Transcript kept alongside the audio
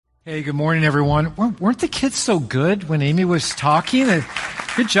Hey, good morning, everyone. Weren't the kids so good when Amy was talking?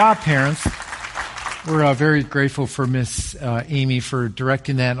 Good job, parents. We're very grateful for Miss Amy for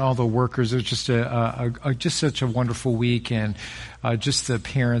directing that and all the workers. It was just just such a wonderful week, and just the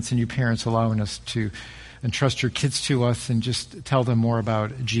parents and you parents allowing us to entrust your kids to us and just tell them more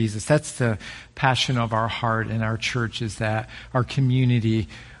about Jesus. That's the passion of our heart and our church, is that our community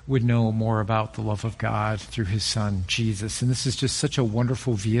would know more about the love of God through his son, Jesus. And this is just such a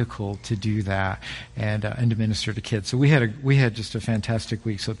wonderful vehicle to do that and to minister to kids. So we had just a fantastic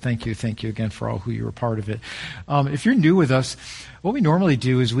week. So thank you again for all who you were part of it. If you're new with us, what we normally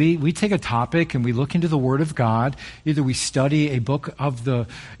do is we take a topic and we look into the Word of God. Either we study a book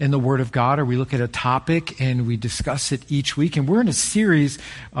in the Word of God, or we look at a topic and we discuss it each week. And we're in a series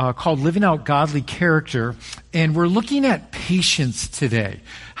called Living Out Godly Character, and we're looking at patience today.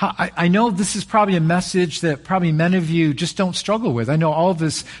 I know this is probably a message that probably many of you just don't struggle with. I know all of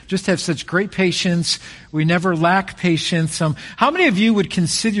us just have such great patience. We never lack patience. How many of you would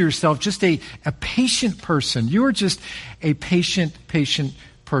consider yourself just a patient person? You are just a patient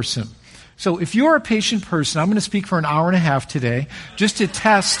person. So if you're a patient person, I'm going to speak for an hour and a half today just to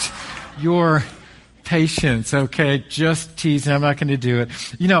test your patience, okay? Just teasing. I'm not going to do it.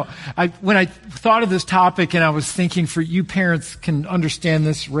 You know, when I thought of this topic and I was thinking, for you parents can understand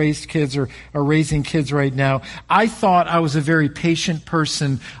this, raised kids or are raising kids right now, I thought I was a very patient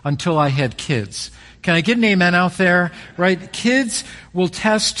person until I had kids. Can I get an amen out there? Right? Kids will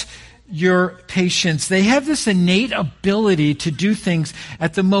test your patience. They have this innate ability to do things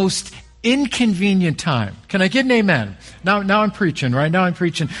at the most inconvenient time. Can I get an amen? Now I'm preaching, right? Now I'm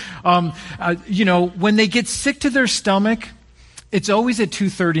preaching. When they get sick to their stomach, it's always at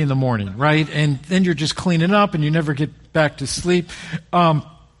 2:30 in the morning, right? And then you're just cleaning up and you never get back to sleep. When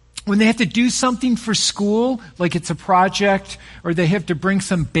they have to do something for school, like it's a project, or they have to bring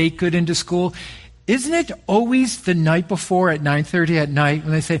some baked good into school, isn't it always the night before at 9:30 at night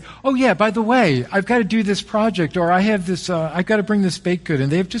when they say, oh yeah, by the way, I've got to do this project, or I have this, I've got to bring this baked good.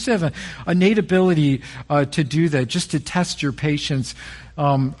 And they just have an innate ability to do that, just to test your patience.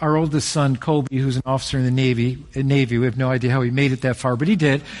 Our oldest son, Colby, who's an officer in the Navy, we have no idea how he made it that far, but he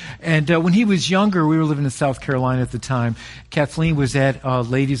did. And when he was younger, we were living in South Carolina at the time. Kathleen was at a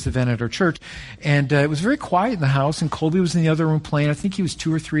ladies' event at our church, and it was very quiet in the house, and Colby was in the other room playing. I think he was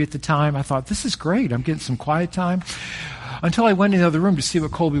 2 or 3 at the time. I thought, this is great. I'm getting some quiet time. Until I went in the other room to see what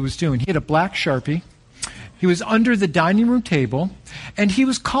Colby was doing. He had a black Sharpie. He was under the dining room table, and he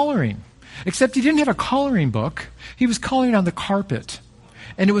was coloring. Except he didn't have a coloring book. He was coloring on the carpet.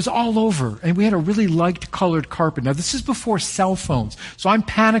 And it was all over. And we had a really light colored carpet. Now, this is before cell phones. So I'm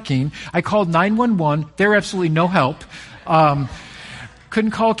panicking. I called 911. There absolutely no help.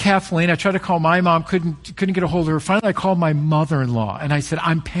 Couldn't call Kathleen. I tried to call my mom. Couldn't get a hold of her. Finally, I called my mother-in-law. And I said,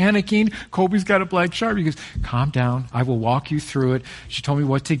 I'm panicking. Colby's got a black Sharpie. He goes, calm down. I will walk you through it. She told me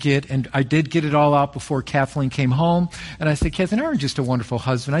what to get. And I did get it all out before Kathleen came home. And I said, Kathleen, I'm just a wonderful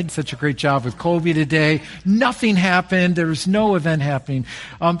husband. I did such a great job with Colby today. Nothing happened. There was no event happening.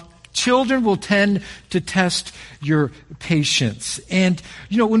 Children will tend to test your patience. And,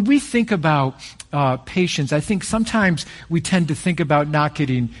 when we think about patience, I think sometimes we tend to think about not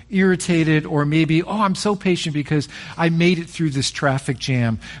getting irritated, or maybe, I'm so patient because I made it through this traffic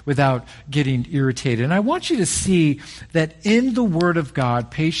jam without getting irritated. And I want you to see that in the Word of God,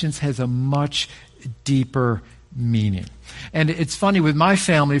 patience has a much deeper meaning. And it's funny with my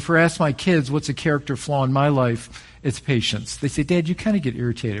family, if I ask my kids what's a character flaw in my life, it's patience. They say, Dad, you kind of get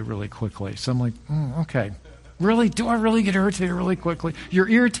irritated really quickly. So I'm like, okay. Really? Do I really get irritated really quickly? You're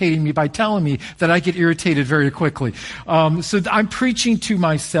irritating me by telling me that I get irritated very quickly. So I'm preaching to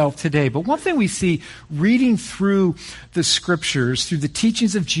myself today. But one thing we see reading through the scriptures, through the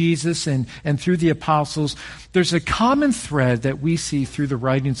teachings of Jesus and through the apostles, there's a common thread that we see through the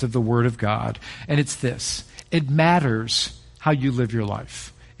writings of the Word of God. And it's this. It matters how you live your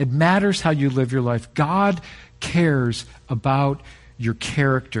life. It matters how you live your life. God cares about your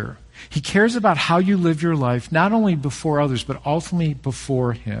character. He cares about how you live your life, not only before others, but ultimately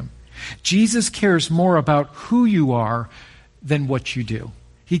before Him. Jesus cares more about who you are than what you do.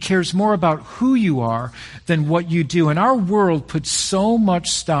 He cares more about who you are than what you do. And our world puts so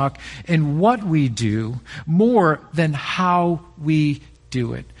much stock in what we do more than how we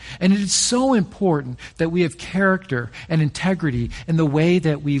do it. And it is so important that we have character and integrity in the way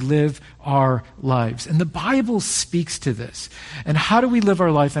that we live our lives. And the Bible speaks to this. And how do we live our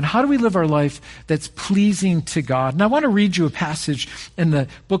life? And how do we live our life that's pleasing to God? And I want to read you a passage in the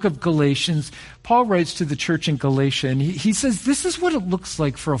book of Galatians. Paul writes to the church in Galatia, and he says, this is what it looks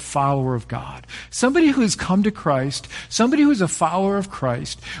like for a follower of God. Somebody who has come to Christ, somebody who is a follower of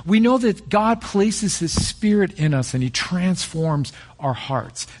Christ. We know that God places His Spirit in us, and He transforms our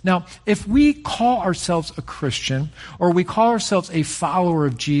hearts. Now, if we call ourselves a Christian, or we call ourselves a follower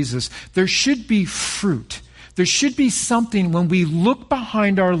of Jesus, there should be fruit. There should be something when we look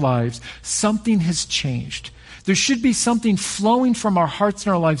behind our lives, something has changed. There should be something flowing from our hearts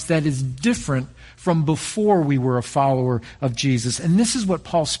and our lives that is different from before we were a follower of Jesus. And this is what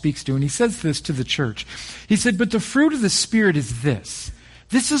Paul speaks to, and he says this to the church. He said, but the fruit of the Spirit is this.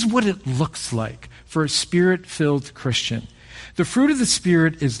 This is what it looks like for a Spirit-filled Christian. The fruit of the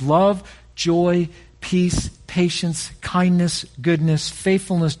Spirit is love, joy, peace, patience, kindness, goodness,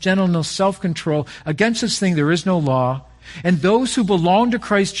 faithfulness, gentleness, self-control. Against this thing there is no law. And those who belong to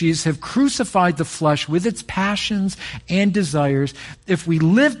Christ Jesus have crucified the flesh with its passions and desires. If we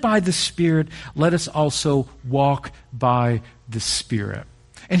live by the Spirit, let us also walk by the Spirit.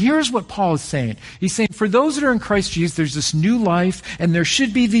 And here's what Paul is saying. He's saying, for those that are in Christ Jesus, there's this new life, and there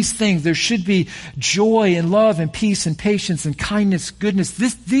should be these things. There should be joy and love and peace and patience and kindness, goodness.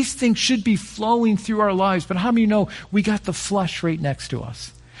 These things should be flowing through our lives. But how many know we got the flesh right next to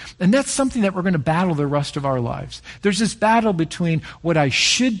us? And that's something that we're going to battle the rest of our lives. There's this battle between what I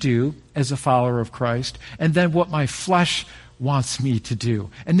should do as a follower of Christ and then what my flesh wants me to do.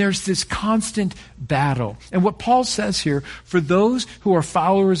 And there's this constant battle. And what Paul says here, for those who are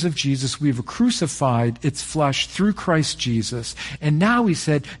followers of Jesus, we've crucified its flesh through Christ Jesus. And now he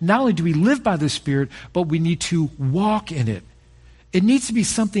said, not only do we live by the Spirit, but we need to walk in it. It needs to be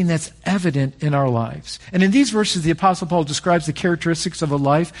something that's evident in our lives. And in these verses, the Apostle Paul describes the characteristics of a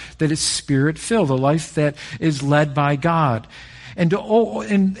life that is Spirit-filled, a life that is led by God. And the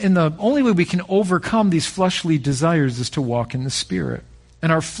only way we can overcome these fleshly desires is to walk in the Spirit.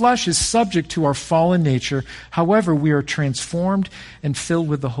 And our flesh is subject to our fallen nature. However, we are transformed and filled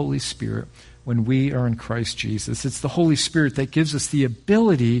with the Holy Spirit when we are in Christ Jesus. It's the Holy Spirit that gives us the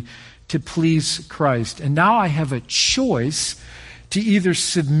ability to please Christ. And now I have a choice to either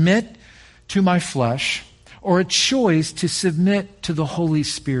submit to my flesh or a choice to submit to the Holy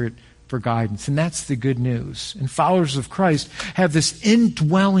Spirit for guidance. And that's the good news. And followers of Christ have this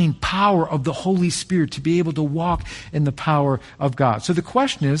indwelling power of the Holy Spirit to be able to walk in the power of God. So the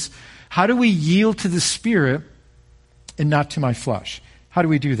question is, how do we yield to the Spirit and not to my flesh? How do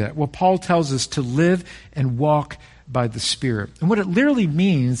we do that? Well, Paul tells us to live and walk by the Spirit. And what it literally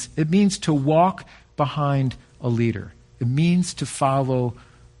means, it means to walk behind a leader. It means to follow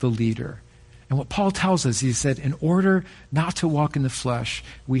the leader. And what Paul tells us, he said, in order not to walk in the flesh,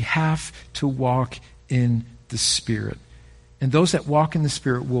 we have to walk in the Spirit. And those that walk in the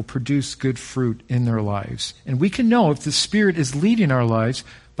Spirit will produce good fruit in their lives. And we can know if the Spirit is leading our lives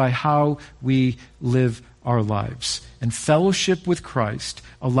by how we live our lives. And fellowship with Christ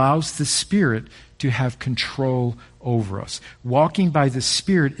allows the Spirit to have control over us. Walking by the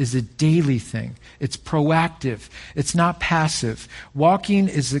Spirit is a daily thing. It's proactive. It's not passive. Walking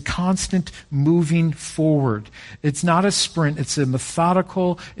is a constant moving forward. It's not a sprint. It's a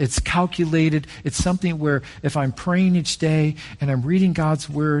methodical. It's calculated. It's something where if I'm praying each day and I'm reading God's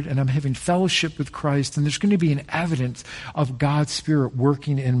Word and I'm having fellowship with Christ, then there's going to be an evidence of God's Spirit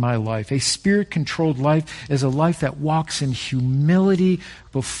working in my life. A Spirit-controlled life is a life that walks in humility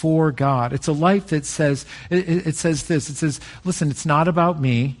before God. It's a life that says, it says this, it says, listen, it's not about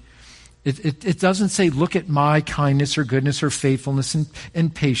me. It doesn't say, look at my kindness or goodness or faithfulness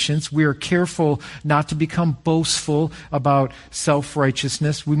and patience. We are careful not to become boastful about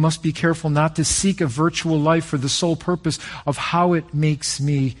self-righteousness. We must be careful not to seek a virtual life for the sole purpose of how it makes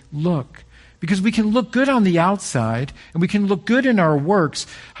me look. Because we can look good on the outside and we can look good in our works.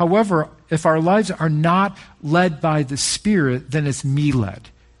 However, if our lives are not led by the Spirit, then it's me-led.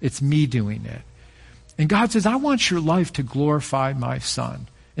 It's me doing it. And God says, I want your life to glorify my Son.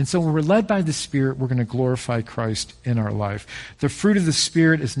 And so when we're led by the Spirit, we're going to glorify Christ in our life. The fruit of the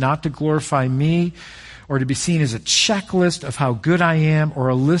Spirit is not to glorify me or to be seen as a checklist of how good I am or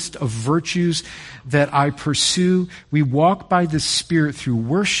a list of virtues that I pursue. We walk by the Spirit through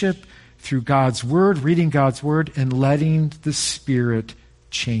worship, through God's Word, reading God's Word, and letting the Spirit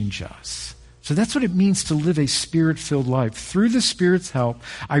change us. So that's what it means to live a Spirit-filled life. Through the Spirit's help,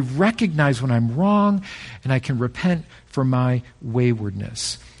 I recognize when I'm wrong and I can repent for my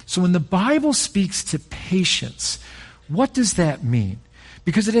waywardness. So when the Bible speaks to patience, what does that mean?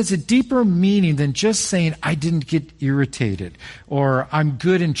 Because it has a deeper meaning than just saying, I didn't get irritated, or I'm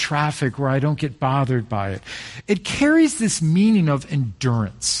good in traffic, or I don't get bothered by it. It carries this meaning of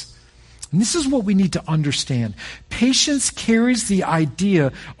endurance. And this is what we need to understand. Patience carries the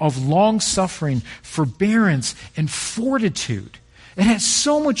idea of long-suffering, forbearance, and fortitude. It has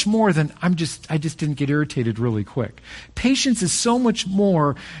so much more than I just didn't get irritated really quick. Patience is so much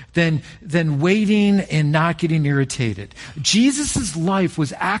more than waiting and not getting irritated. Jesus' life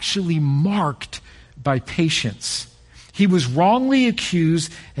was actually marked by patience. He was wrongly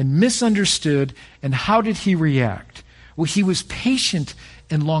accused and misunderstood, and how did he react? Well, he was patient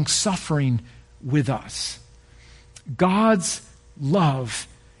and long-suffering with us. God's love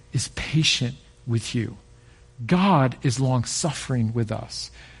is patient with you. God is long-suffering with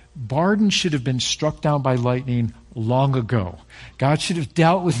us. Barden should have been struck down by lightning long ago. God should have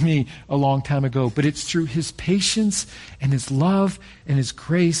dealt with me a long time ago, but it's through his patience and his love and his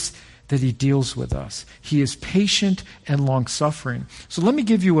grace that he deals with us. He is patient and long-suffering. So let me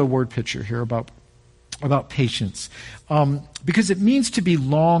give you a word picture here about patience, because it means to be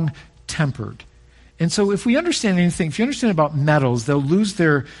long-tempered. And so if we understand anything, if you understand about metals, they'll lose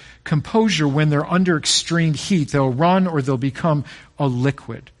their composure when they're under extreme heat. They'll run or they'll become a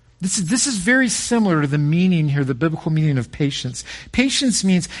liquid. This is very similar to the meaning here, the biblical meaning of patience. Patience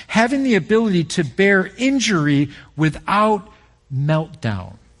means having the ability to bear injury without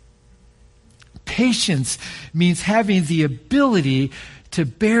meltdown. Patience means having the ability to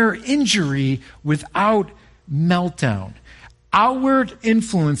bear injury without meltdown. Outward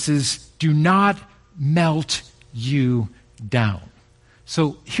influences do not melt you down.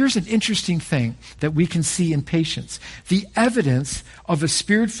 So here's an interesting thing that we can see in patience. The evidence of a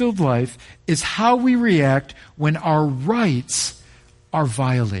spirit-filled life is how we react when our rights are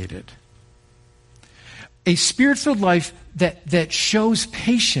violated. A spirit-filled life that shows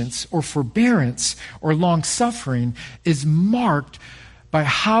patience or forbearance or long-suffering is marked by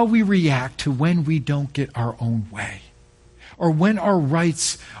how we react to when we don't get our own way or when our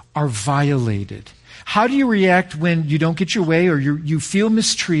rights are violated. How do you react when you don't get your way or you feel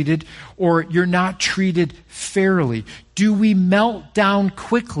mistreated or you're not treated fairly? Do we melt down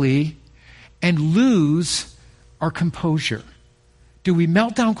quickly and lose our composure? Do we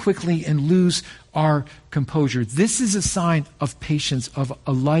melt down quickly and lose our composure? This is a sign of patience, of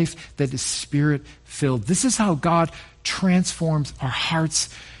a life that is spirit-filled. This is how God transforms our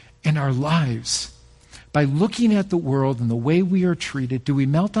hearts and our lives. By looking at the world and the way we are treated, do we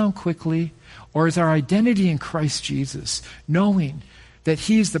melt down quickly? Or is our identity in Christ Jesus, knowing that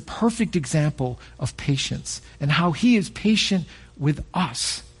he is the perfect example of patience and how he is patient with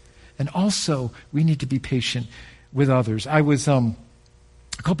us? And also, we need to be patient with others. I was, a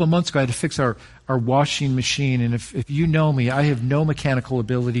couple of months ago, I had to fix our washing machine. And if you know me, I have no mechanical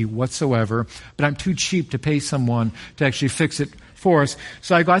ability whatsoever, but I'm too cheap to pay someone to actually fix it for us.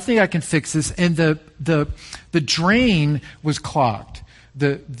 So I go, I think I can fix this. And the drain was clogged.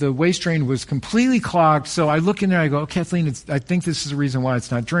 The waste drain was completely clogged. So I look in there, I go, oh, Kathleen, I think this is the reason why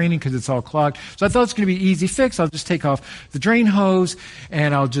it's not draining, because it's all clogged. So I thought it's going to be easy fix. I'll just take off the drain hose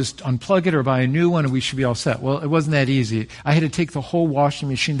and I'll just unplug it or buy a new one and we should be all set. Well, it wasn't that easy. I had to take the whole washing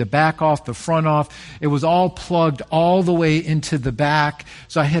machine, the back off, the front off. It was all plugged all the way into the back.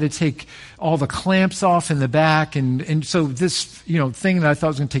 So I had to take all the clamps off in the back. And so this, thing that I thought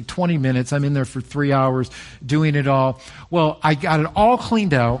was going to take 20 minutes, I'm in there for 3 hours doing it all. Well, I got it all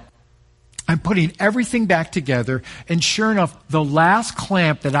cleaned out. I'm putting everything back together, and sure enough, the last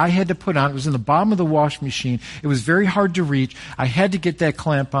clamp that I had to put on, it was in the bottom of the wash machine. It was very hard to reach. I had to get that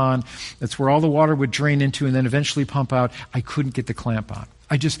clamp on. That's where all the water would drain into and then eventually pump out. I couldn't get the clamp on.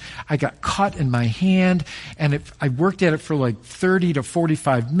 I got cut in my hand, and I worked at it for like 30 to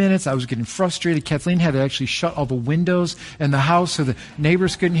 45 minutes. I was getting frustrated. Kathleen had to actually shut all the windows in the house so the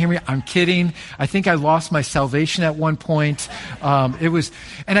neighbors couldn't hear me. I'm kidding. I think I lost my salvation at one point. I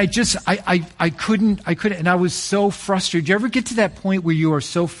couldn't, and I was so frustrated. Do you ever get to that point where you are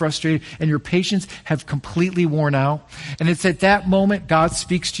so frustrated and your patience have completely worn out? And it's at that moment God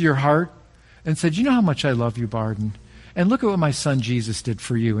speaks to your heart and said, you know how much I love you, Barden? And look at what my son Jesus did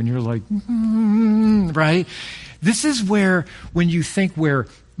for you. And you're like, right? This is where, when you think where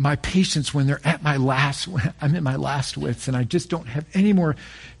my patience, when they're at I'm at my last wits and I just don't have any more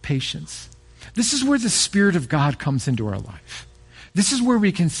patience. This is where the Spirit of God comes into our life. This is where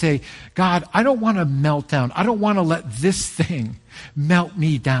we can say, God, I don't want to melt down. I don't want to let this thing melt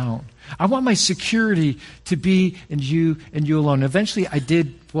me down. I want my security to be in you and you alone. Eventually I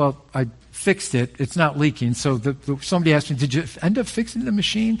fixed it. It's not leaking. So somebody asked me, did you end up fixing the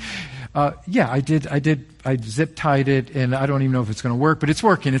machine? Yeah, I did. I zip tied it, and I don't even know if it's going to work, but it's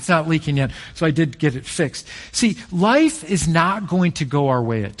working. It's not leaking yet. So I did get it fixed. See, life is not going to go our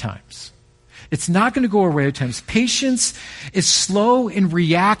way at times. It's not going to go away at times. Patience is slow in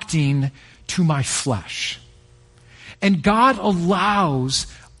reacting to my flesh. And God allows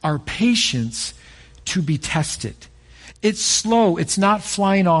our patience to be tested. It's slow. It's not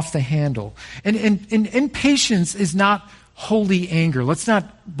flying off the handle. And impatience is not holy anger. Let's not,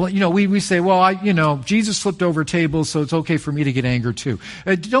 we say, well, Jesus flipped over tables, so it's okay for me to get anger too.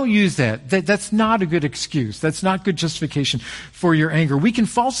 Don't use that. That's not a good excuse. That's not good justification for your anger. We can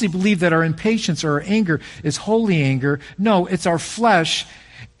falsely believe that our impatience or our anger is holy anger. No, it's our flesh,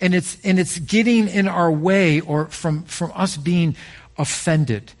 and it's getting in our way or from us being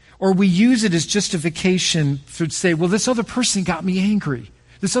offended. Or we use it as justification to say, well, this other person got me angry.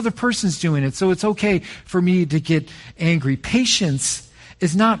 This other person's doing it, so it's okay for me to get angry. Patience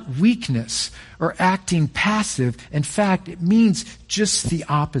is not weakness or acting passive. In fact, it means just the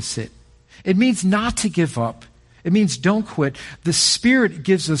opposite. It means not to give up. It means don't quit. The Spirit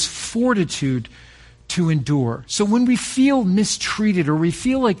gives us fortitude to endure. So when we feel mistreated or we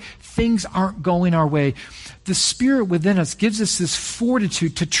feel like things aren't going our way, the Spirit within us gives us this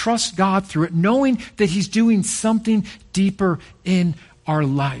fortitude to trust God through it, knowing that He's doing something deeper in our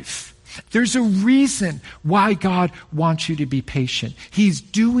life. There's a reason why God wants you to be patient. He's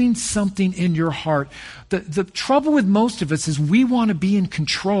doing something in your heart. The trouble with most of us is we want to be in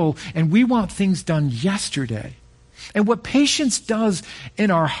control and we want things done yesterday. And what patience does in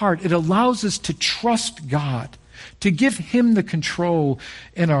our heart, it allows us to trust God, to give Him the control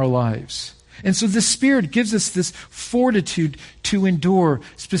in our lives. And so the Spirit gives us this fortitude to endure,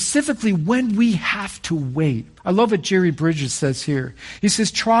 specifically when we have to wait. I love what Jerry Bridges says here. He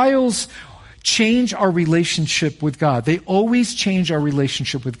says, trials change our relationship with God. They always change our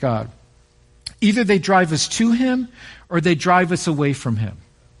relationship with God. Either they drive us to Him or they drive us away from Him.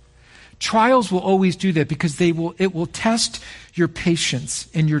 Trials will always do that because it will test your patience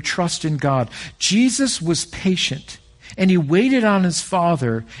and your trust in God. Jesus was patient. And He waited on His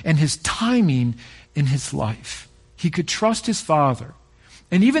Father and His timing in His life. He could trust His Father.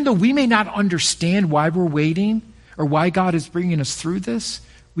 And even though we may not understand why we're waiting or why God is bringing us through this,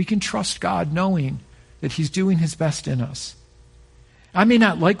 we can trust God knowing that He's doing His best in us. I may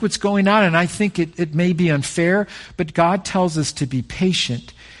not like what's going on, and I think it may be unfair, but God tells us to be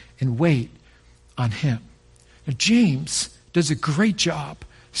patient and wait on Him. Now, James does a great job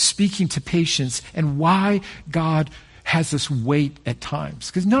speaking to patience and why God has us wait at times.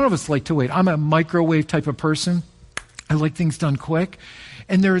 Because none of us like to wait. I'm a microwave type of person. I like things done quick.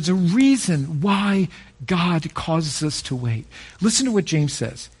 And there is a reason why God causes us to wait. Listen to what James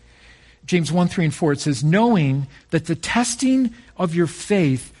says. James 1, 3, and 4, it says, knowing that the testing of your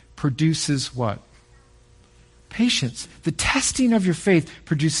faith produces what? Patience. The testing of your faith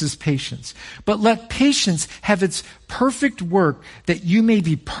produces patience. But let patience have its perfect work, that you may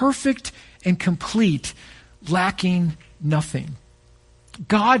be perfect and complete, lacking nothing.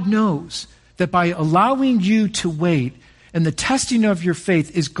 God knows that by allowing you to wait, and the testing of your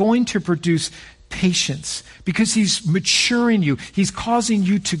faith is going to produce patience because He's maturing you. He's causing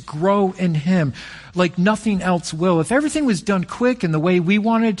you to grow in Him like nothing else will. If everything was done quick and the way we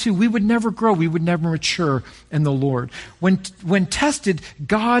wanted to, we would never grow. We would never mature in the Lord. When tested,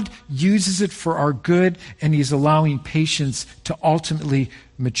 God uses it for our good, and He's allowing patience to ultimately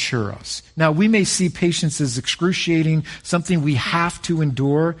mature us. Now, we may see patience as excruciating, something we have to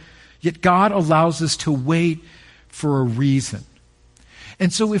endure, yet God allows us to wait for a reason.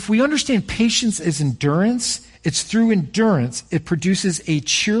 And so if we understand patience as endurance, it's through endurance it produces a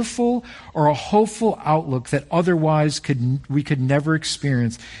cheerful or a hopeful outlook that otherwise we could never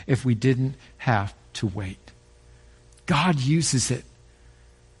experience if we didn't have to wait. God uses it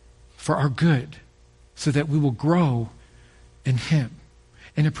for our good so that we will grow in Him.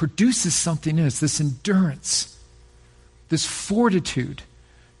 And it produces something in us, this endurance, this fortitude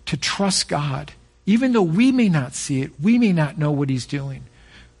to trust God. Even though we may not see it, we may not know what He's doing,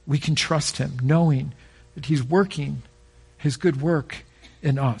 we can trust Him, knowing that He's working His good work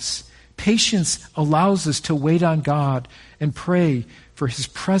in us. Patience allows us to wait on God and pray for His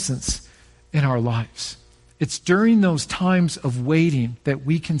presence in our lives. It's during those times of waiting that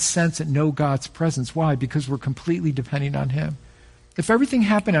we can sense and know God's presence. Why? Because we're completely depending on Him. If everything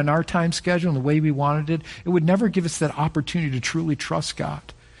happened on our time schedule and the way we wanted it, it would never give us that opportunity to truly trust God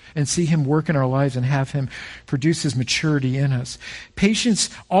and see Him work in our lives and have Him produce His maturity in us. Patience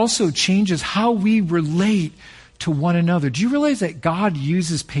also changes how we relate to one another. Do you realize that God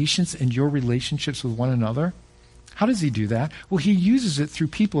uses patience in your relationships with one another? How does He do that? Well, He uses it through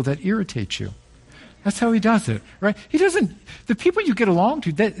people that irritate you. That's how he does it, right? The people you get along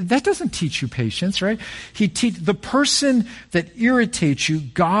to, that doesn't teach you patience, right? The person that irritates you,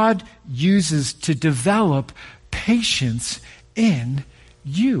 God uses to develop patience in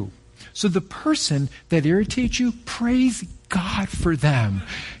you. So the person that irritates you, praise God for them.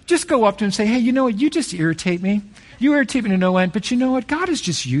 Just go up to him and say, hey, you know what? You just irritate me. You irritate me to no end, but you know what? God is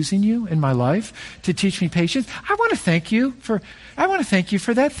just using you in my life to teach me patience. I want to thank you for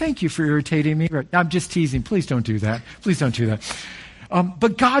that. Thank you for irritating me. I'm just teasing. Please don't do that. Please don't do that.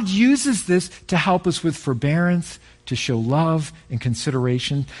 But God uses this to help us with forbearance, to show love and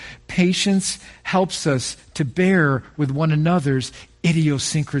consideration. Patience helps us to bear with one another's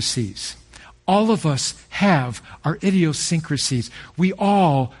idiosyncrasies. All of us have our idiosyncrasies. We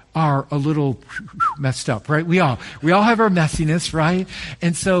all are a little messed up, right? We all have our messiness, right?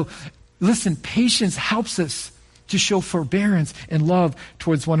 And so, listen, patience helps us to show forbearance and love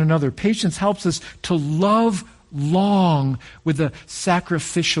towards one another. Patience helps us to love long with a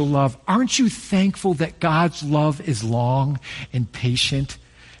sacrificial love. Aren't you thankful that God's love is long and patient,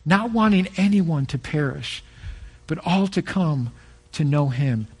 not wanting anyone to perish, but all to come to know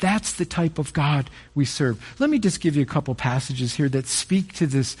him? That's the type of God we serve. Let me just give you a couple passages here that speak to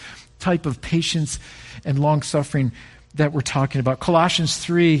this type of patience and long-suffering that we're talking about. Colossians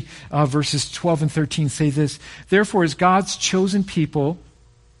 3, verses 12 and 13 say this: Therefore, as God's chosen people,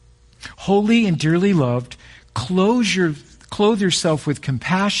 holy and dearly loved, clothe yourself with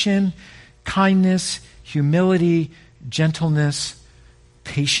compassion, kindness, humility, gentleness,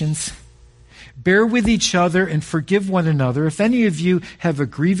 patience. Bear with each other and forgive one another. If any of you have a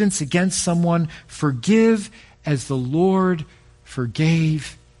grievance against someone, forgive as the Lord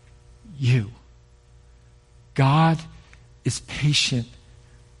forgave you. God is patient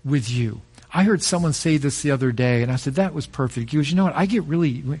with you. I heard someone say this the other day, and I said, that was perfect. He goes, you know what? I get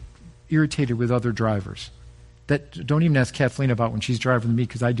really irritated with other drivers. Don't even ask Kathleen about when she's driving with me,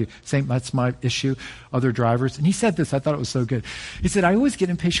 because I do. That's my issue, other drivers. And he said this, I thought it was so good. He said, I always get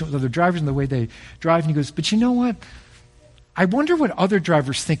impatient with other drivers and the way they drive. And he goes, but you know what? I wonder what other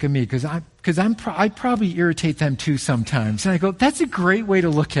drivers think of me, because I probably irritate them too sometimes. And I go, that's a great way to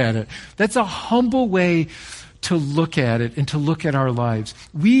look at it. That's a humble way to look at it and to look at our lives.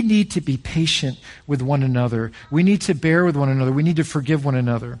 We need to be patient with one another. We need to bear with one another. We need to forgive one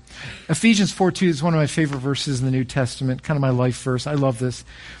another. Ephesians 4:2 is one of my favorite verses in the New Testament, kind of my life verse. I love this.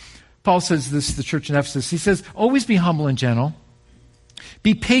 Paul says this to the church in Ephesus. He says, always be humble and gentle.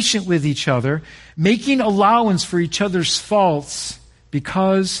 Be patient with each other, making allowance for each other's faults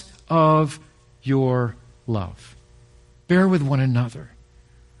because of your love. Bear with one another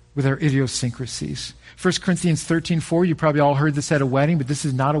with our idiosyncrasies. 1 Corinthians 13:4, you probably all heard this at a wedding, but this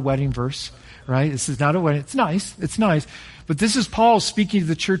is not a wedding verse, right? This is not a wedding. It's nice. But this is Paul speaking to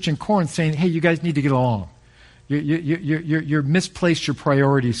the church in Corinth saying, hey, you guys need to get along. You're misplaced your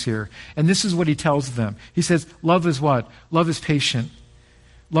priorities here. And this is what he tells them. He says, love is what? Love is patient.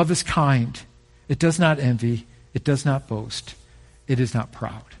 Love is kind. It does not envy. It does not boast. It is not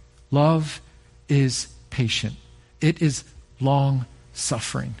proud. Love is patient. It is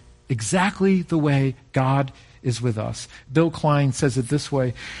long-suffering. Exactly the way God is with us. Bill Klein says it this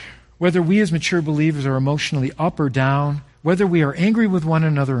way: whether we as mature believers are emotionally up or down, whether we are angry with one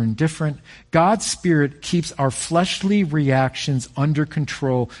another or indifferent, God's Spirit keeps our fleshly reactions under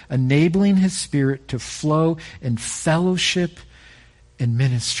control, enabling His Spirit to flow in fellowship and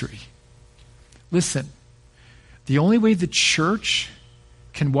ministry. Listen, the only way the church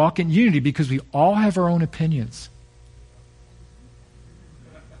can walk in unity, because we all have our own opinions.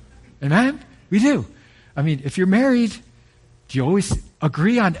 Amen? We do. I mean, if you're married, do you always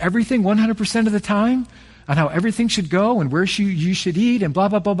agree on everything 100% of the time? On how everything should go and where you should eat and blah,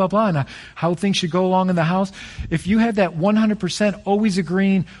 blah, blah, blah, blah, and how things should go along in the house? If you have that 100% always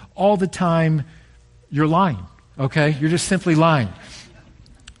agreeing all the time, you're lying, okay? You're just simply lying.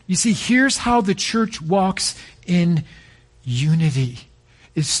 You see, here's how the church walks in unity,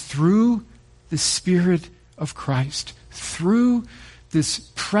 is through the Spirit of Christ, through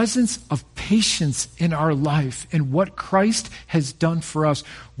this presence of patience in our life and what Christ has done for us.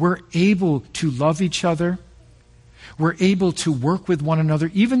 We're able to love each other. We're able to work with one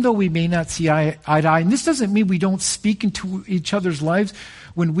another, even though we may not see eye to eye. And this doesn't mean we don't speak into each other's lives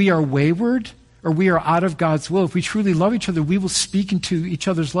when we are wayward or we are out of God's will. If we truly love each other, we will speak into each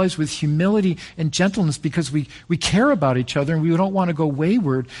other's lives with humility and gentleness, because we care about each other and we don't want to go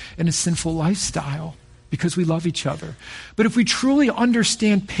wayward in a sinful lifestyle, because we love each other. But if we truly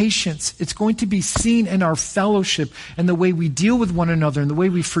understand patience, it's going to be seen in our fellowship and the way we deal with one another and the way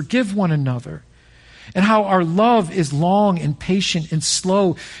we forgive one another. and how our love is long and patient and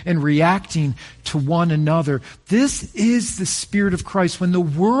slow and reacting to one another. This is the Spirit of Christ. When the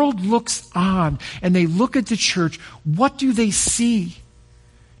world looks on and they look at the church, what do they see?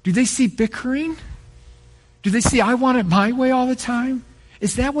 Do they see bickering? Do they see, I want it my way all the time?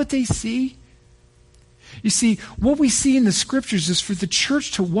 Is that what they see? You see, what we see in the Scriptures is for the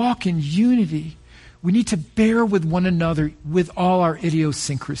church to walk in unity, we need to bear with one another with all our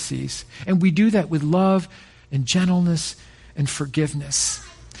idiosyncrasies. And we do that with love and gentleness and forgiveness.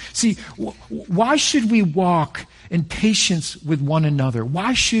 See, why should we walk in patience with one another?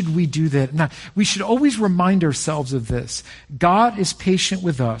 Why should we do that? Now, we should always remind ourselves of this. God is patient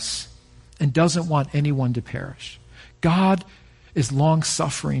with us and doesn't want anyone to perish. God is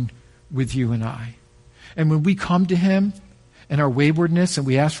long-suffering with you and I. And when we come to Him in our waywardness and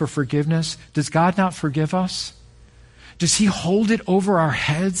we ask for forgiveness, does God not forgive us? Does He hold it over our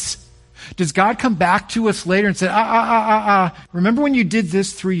heads? Does God come back to us later and say, remember when you did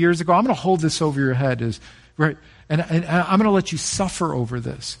this 3 years ago? I'm going to hold this over your head. Right? And I'm going to let you suffer over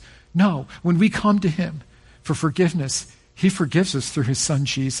this. No, when we come to Him for forgiveness, He forgives us through His Son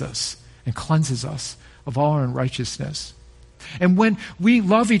Jesus and cleanses us of all our unrighteousness. And when we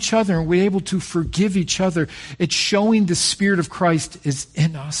love each other and we're able to forgive each other, it's showing the Spirit of Christ is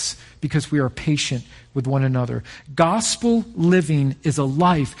in us because we are patient with one another. Gospel living is a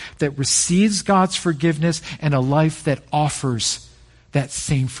life that receives God's forgiveness and a life that offers that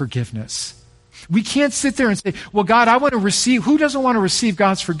same forgiveness. We can't sit there and say, well, God, I want to receive. Who doesn't want to receive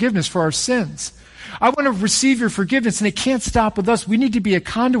God's forgiveness for our sins? I want to receive your forgiveness, and it can't stop with us. We need to be a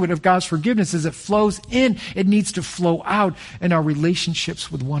conduit of God's forgiveness. As it flows in, it needs to flow out in our relationships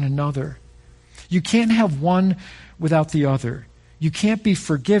with one another. You can't have one without the other. You can't be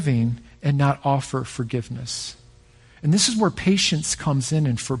forgiving and not offer forgiveness. And this is where patience comes in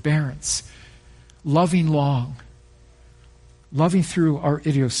and forbearance. Loving long. Loving through our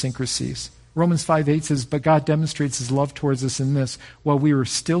idiosyncrasies. Romans 5:8 says, but God demonstrates His love towards us in this, while we were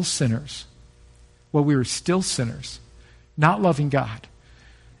still sinners, not loving God,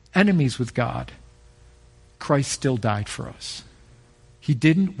 enemies with God, Christ still died for us. He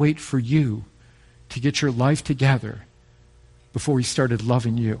didn't wait for you to get your life together before He started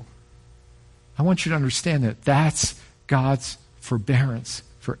loving you. I want you to understand that that's God's forbearance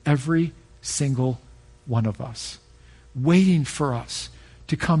for every single one of us, waiting for us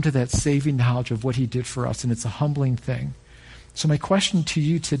to come to that saving knowledge of what He did for us, and it's a humbling thing. So my question to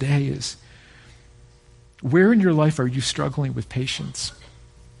you today is, where in your life are you struggling with patience?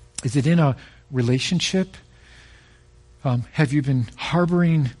 Is it in a relationship? Have you been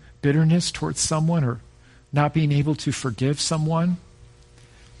harboring bitterness towards someone or not being able to forgive someone?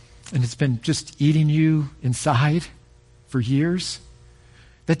 And it's been just eating you inside for years?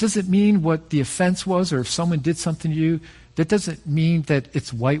 That doesn't mean what the offense was, or if someone did something to you, that doesn't mean that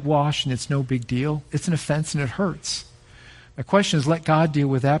it's whitewashed and it's no big deal. It's an offense and it hurts. My question is, let God deal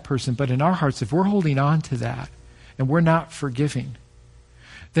with that person. But in our hearts, if we're holding on to that and we're not forgiving,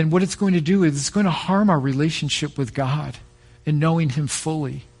 then what it's going to do is it's going to harm our relationship with God and knowing Him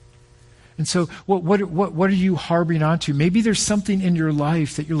fully. And so what are you harboring on to? Maybe there's something in your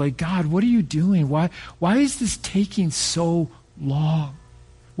life that you're like, God, what are you doing? Why is this taking so long?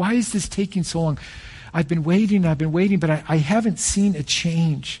 Why is this taking so long? I've been waiting, but I haven't seen a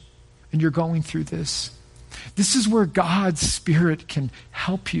change. And you're going through this. This is where God's Spirit can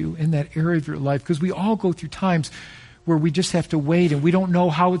help you in that area of your life, because we all go through times where we just have to wait and we don't know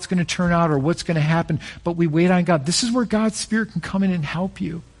how it's going to turn out or what's going to happen, but we wait on God. This is where God's Spirit can come in and help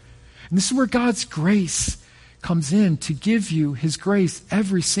you. And this is where God's grace comes in to give you His grace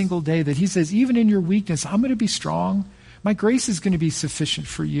every single day, that He says, even in your weakness, I'm going to be strong. My grace is going to be sufficient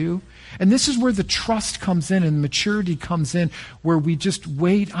for you. And this is where the trust comes in and maturity comes in, where we just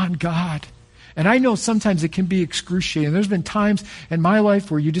wait on God. And I know sometimes it can be excruciating. There's been times in my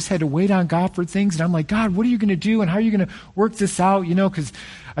life where you just had to wait on God for things. And I'm like, God, what are you going to do? And how are you going to work this out? Because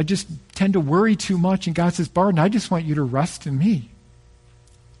I just tend to worry too much. And God says, Barton, I just want you to rest in me.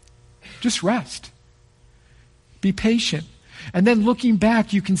 Just rest. Be patient. And then looking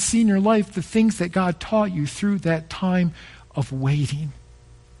back, you can see in your life the things that God taught you through that time of waiting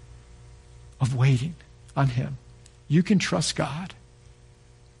on Him. You can trust God.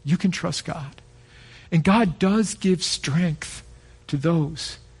 You can trust God. And God does give strength to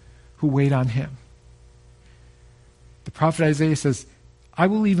those who wait on Him. The prophet Isaiah says, I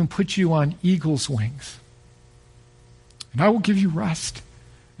will even put you on eagle's wings. And I will give you rest.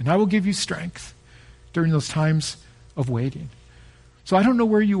 And I will give you strength during those times of waiting. So I don't know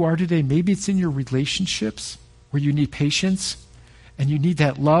where you are today. Maybe it's in your relationships where you need patience and you need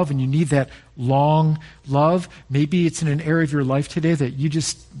that love, and you need that long love. Maybe it's in an area of your life today that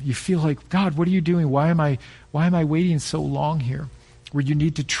you feel like, God, what are you doing? Why am I waiting so long here? Where you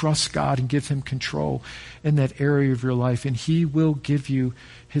need to trust God and give him control in that area of your life, and he will give you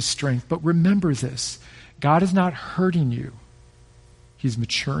his strength. But remember this, God is not hurting you. He's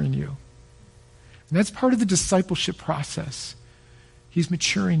maturing you. And that's part of the discipleship process. He's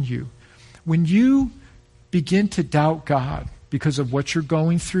maturing you. When you begin to doubt God because of what you're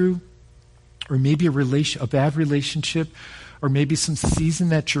going through, or maybe a bad relationship, or maybe some season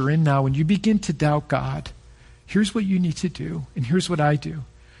that you're in now, when you begin to doubt God, here's what you need to do, and here's what I do.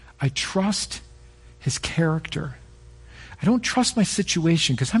 I trust his character. I don't trust my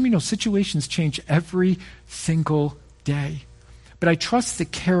situation, because how many know situations change every single day? But I trust the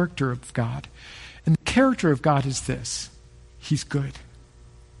character of God. And the character of God is this: he's good.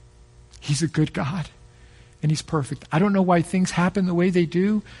 He's a good God, and he's perfect. I don't know why things happen the way they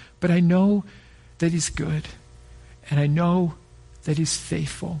do, but I know that he's good, and I know that he's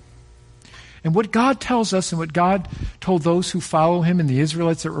faithful. And what God tells us, and what God told those who follow him and the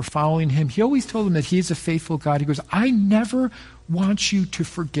Israelites that were following him, he always told them that he is a faithful God. He goes, I never want you to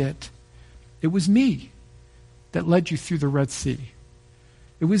forget. It was me that led you through the Red Sea.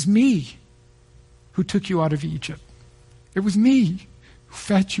 It was me who took you out of Egypt. It was me who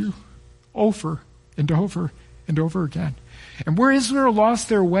fed you over and over and over again. And where Israel lost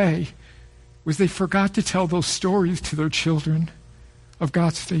their way was they forgot to tell those stories to their children of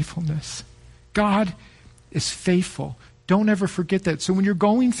God's faithfulness. God is faithful. Don't ever forget that. So when you're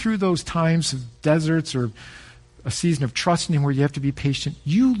going through those times of deserts or a season of trusting him where you have to be patient,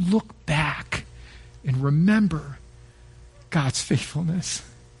 you look back and remember God's faithfulness.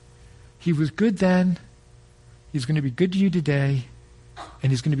 He was good then. He's going to be good to you today.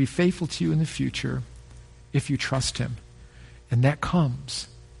 And he's going to be faithful to you in the future if you trust him. And that comes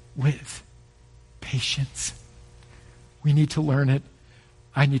with patience. We need to learn it.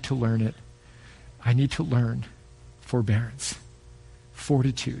 I need to learn it. I need to learn forbearance,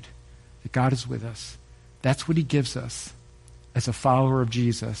 fortitude, that God is with us. That's what he gives us as a follower of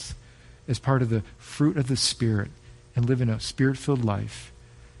Jesus, as part of the fruit of the Spirit, and living a Spirit-filled life.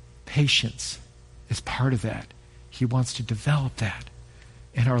 Patience is part of that. He wants to develop that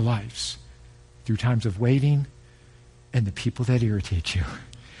in our lives through times of waiting and the people that irritate you.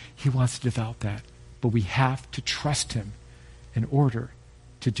 He wants to develop that. But we have to trust him in order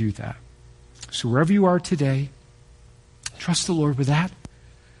to do that. So wherever you are today, trust the Lord with that.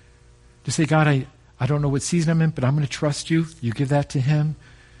 To say, God, I don't know what season I'm in, but I'm going to trust you. You give that to him.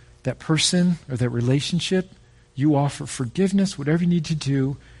 That person or that relationship, you offer forgiveness, whatever you need to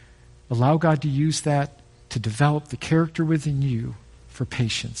do. Allow God to use that to develop the character within you for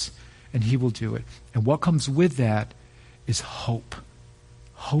patience, and he will do it. And what comes with that is hope.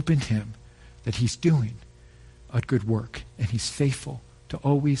 Hope in him that he's doing a good work, and he's faithful to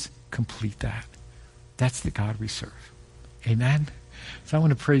always complete that. That's the God we serve. Amen? So I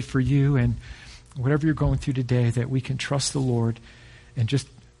want to pray for you, and whatever you're going through today, that we can trust the Lord and just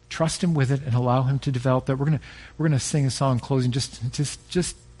trust him with it and allow him to develop that. We're going to sing a song in closing,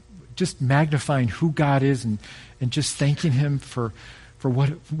 just magnifying who God is and just thanking him for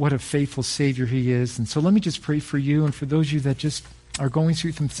what a faithful Savior he is. And so let me just pray for you, and for those of you that just are going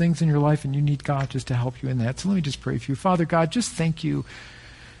through some things in your life and you need God just to help you in that. So let me just pray for you. Father God, just thank you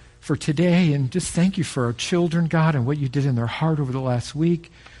for today, and just thank you for our children, God, and what you did in their heart over the last week.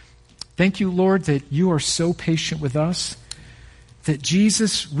 Thank you, Lord, that you are so patient with us, that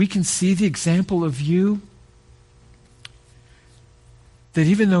Jesus, we can see the example of you, that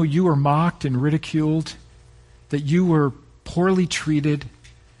even though you were mocked and ridiculed, that you were poorly treated,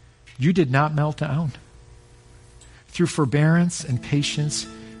 you did not melt down. Through forbearance and patience,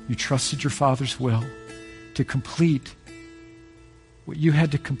 you trusted your Father's will to complete what you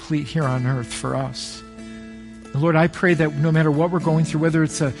had to complete here on earth for us. And Lord, I pray that no matter what we're going through, whether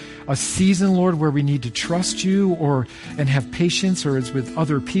it's a season, Lord, where we need to trust you and have patience, or it's with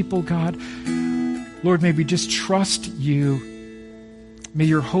other people, God, Lord, may we just trust you. May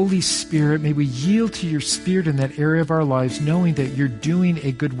your Holy Spirit, may we yield to your Spirit in that area of our lives, knowing that you're doing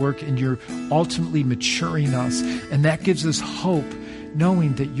a good work and you're ultimately maturing us. And that gives us hope,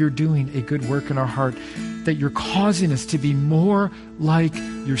 knowing that you're doing a good work in our heart, that you're causing us to be more like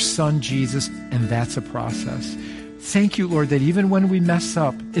your Son, Jesus, and that's a process. Thank you, Lord, that even when we mess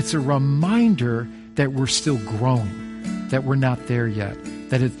up, it's a reminder that we're still growing, that we're not there yet,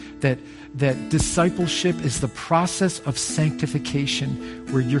 that discipleship is the process of sanctification,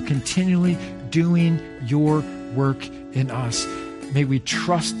 where you're continually doing your work in us. May we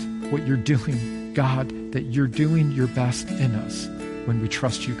trust what you're doing, God, that you're doing your best in us. when we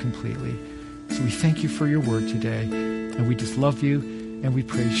trust you completely. So we thank you for your word today, and we just love you, and we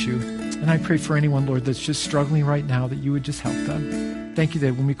praise you. And I pray for anyone, Lord, that's just struggling right now, that you would just help them. Thank you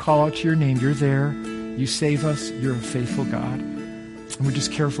that when we call out to your name, you're there. You save us. You're a faithful God. And we're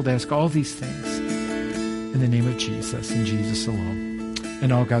just careful to ask all these things in the name of Jesus, and Jesus alone.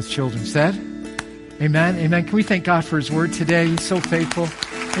 And all God's children said, amen, amen. Can we thank God for his word today? He's so faithful.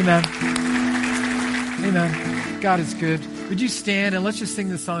 Amen. Amen. God is good. Would you stand and let's just sing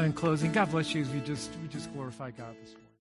this song in closing. God bless you as we just glorify God this morning.